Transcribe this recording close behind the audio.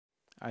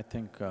I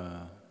think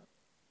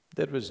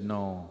there was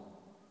no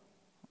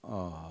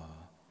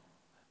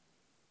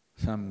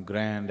some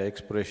grand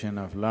expression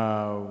of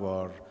love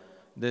or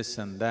this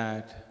and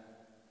that.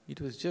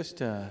 It was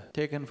just a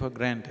taken for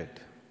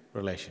granted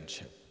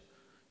relationship.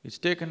 It's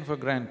taken for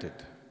granted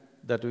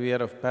that we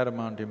are of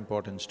paramount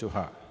importance to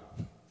her.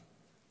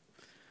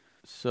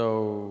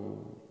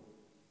 So,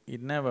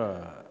 it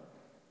never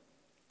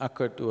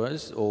occurred to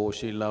us, oh,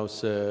 she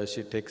loves us,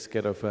 she takes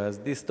care of us,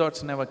 these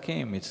thoughts never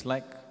came. It's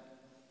like,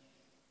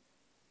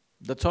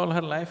 that's all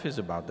her life is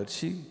about, that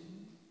she…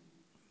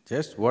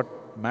 just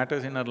what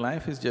matters in her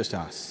life is just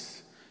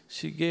us.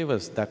 She gave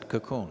us that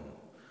cocoon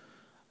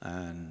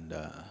and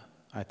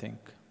I think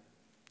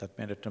that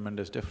made a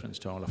tremendous difference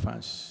to all of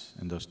us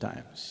in those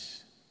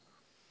times.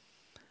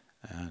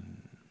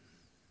 And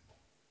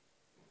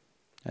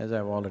as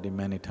I've already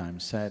many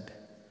times said,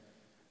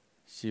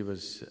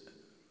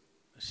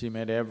 she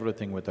made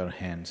everything with her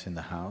hands in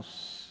the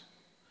house,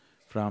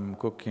 from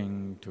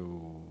cooking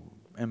to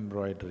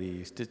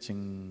embroidery,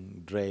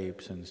 stitching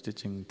drapes and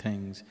stitching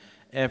things,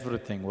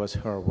 everything was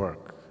her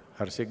work.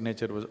 Her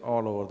signature was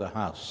all over the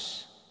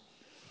house.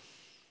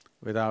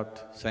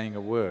 Without saying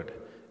a word,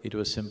 it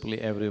was simply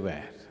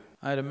everywhere.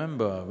 I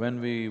remember when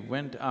we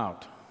went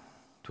out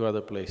to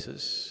other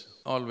places,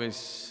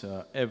 always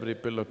every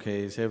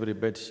pillowcase, every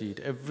bedsheet,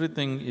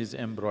 everything is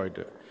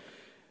embroidered.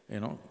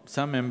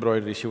 Some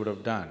embroidery she would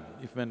have done.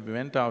 When we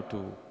went out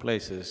to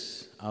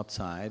places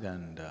outside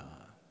and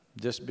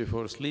just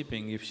before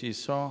sleeping, if she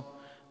saw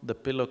the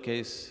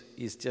pillowcase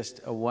is just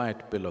a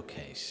white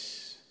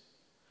pillowcase,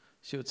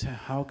 she would say,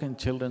 how can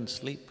children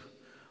sleep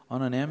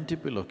on an empty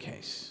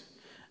pillowcase?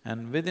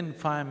 And within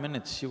 5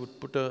 minutes, she would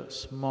put a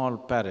small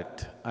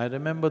parrot. I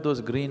remember those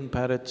green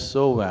parrots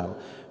so well,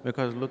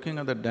 because looking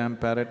at the damn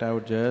parrot, I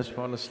would just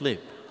fall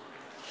asleep.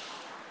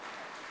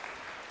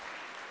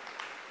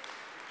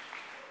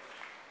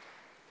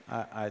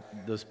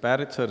 Those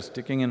parrots are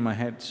sticking in my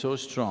head so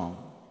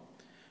strong.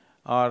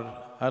 Or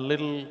a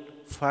little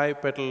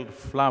 5-petaled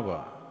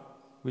flower,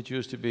 which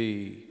used to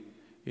be,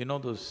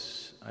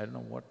 those… I don't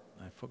know what…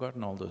 I've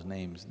forgotten all those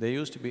names. They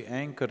used to be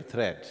anchor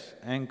threads,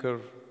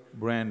 anchor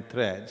brand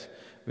threads,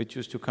 which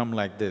used to come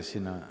like this,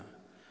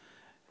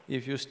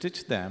 If you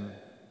stitch them,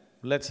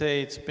 let's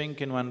say it's pink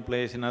in one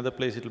place, in another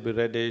place it'll be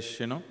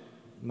reddish,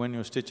 when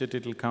you stitch it,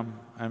 it'll come…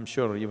 I'm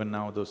sure even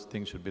now those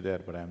things should be there,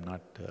 but I'm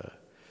not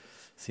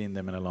seen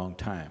them in a long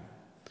time.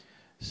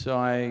 So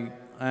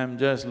I'm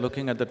just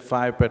looking at that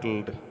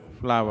 5-petaled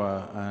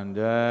flower and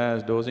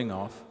just dozing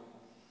off.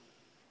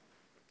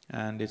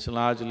 And it's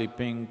largely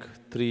pink,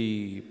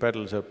 3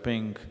 petals are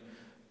pink,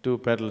 2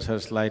 petals are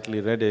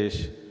slightly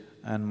reddish,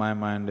 and my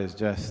mind is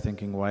just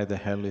thinking, why the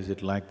hell is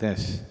it like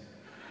this?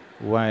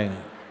 Why?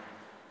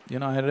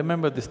 I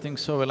remember this thing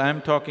so well.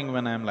 I'm talking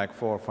when I'm like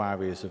 4 or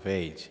 5 years of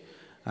age.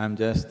 I'm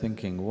just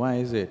thinking, why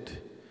is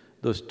it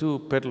those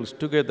 2 petals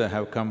together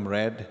have come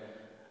red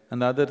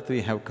and the other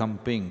 3 have come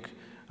pink?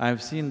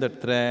 I've seen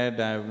that thread,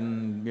 I've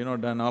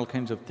done all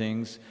kinds of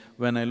things.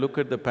 When I look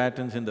at the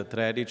patterns in the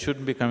thread, it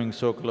shouldn't be coming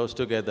so close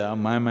together,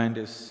 my mind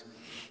is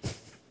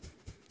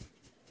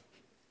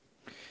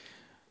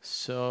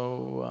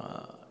So,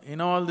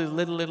 all these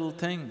little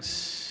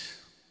things,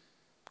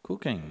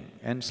 cooking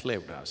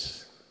enslaved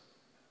us.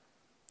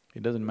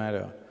 It doesn't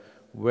matter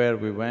where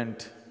we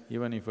went,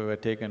 even if we were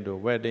taken to a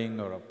wedding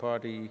or a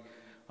party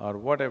or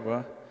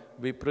whatever,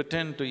 we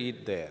pretend to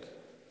eat there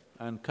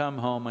and come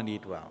home and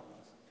eat well.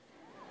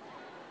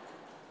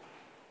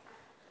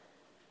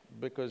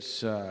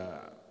 Because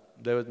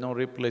there was no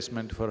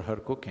replacement for her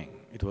cooking,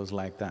 it was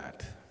like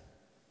that.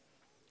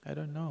 I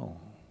don't know,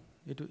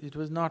 it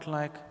was not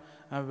like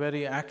a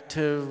very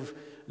active,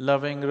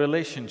 loving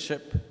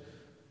relationship.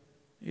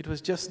 It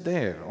was just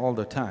there all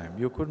the time.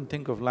 You couldn't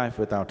think of life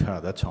without her,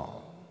 that's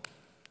all.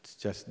 It's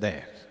just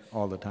there,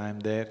 all the time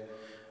there,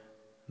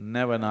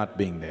 never not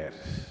being there.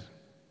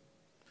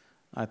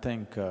 I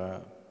think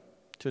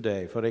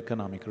today, for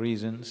economic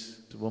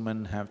reasons,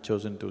 women have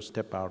chosen to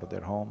step out of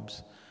their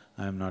homes.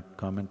 I'm not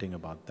commenting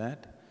about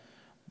that.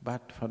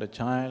 But for a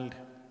child,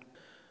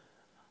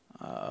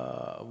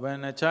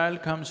 when a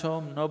child comes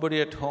home, nobody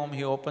at home,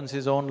 he opens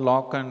his own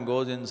lock and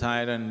goes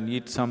inside and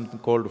eats some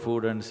cold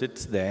food and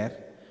sits there.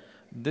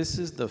 This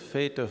is the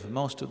fate of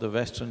most of the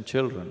Western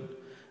children,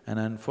 and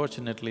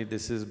unfortunately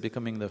this is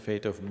becoming the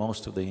fate of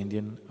most of the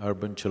Indian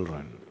urban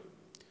children.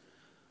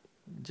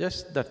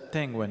 Just that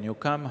thing, when you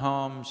come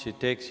home, she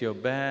takes your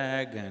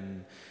bag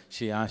and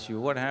she asks you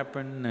what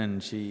happened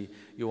and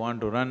you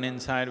want to run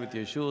inside with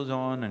your shoes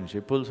on and she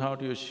pulls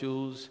out your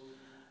shoes.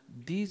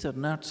 These are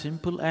not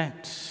simple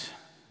acts.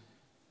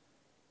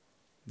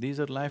 These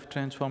are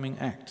life-transforming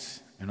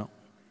acts,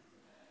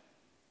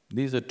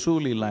 These are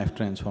truly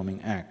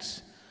life-transforming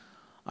acts.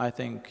 I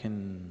think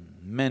in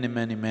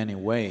many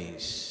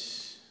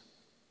ways.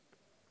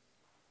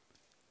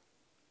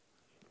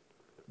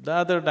 The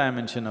other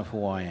dimension of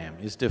who I am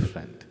is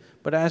different,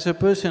 but as a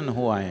person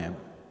who I am,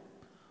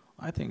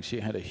 I think she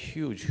had a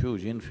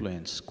huge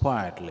influence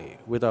quietly,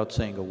 without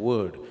saying a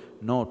word,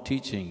 no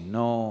teaching,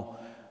 no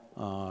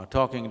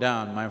talking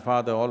down. My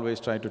father always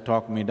tried to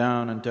talk me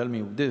down and tell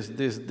me, this,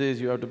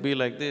 you have to be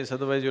like this,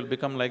 otherwise you'll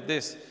become like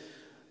this.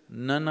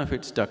 None of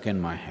it stuck in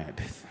my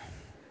head.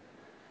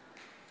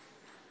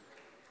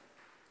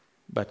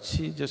 But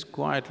she just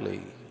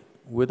quietly,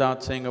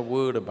 without saying a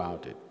word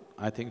about it,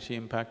 I think she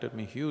impacted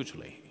me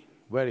hugely,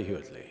 very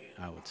hugely,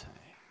 I would say.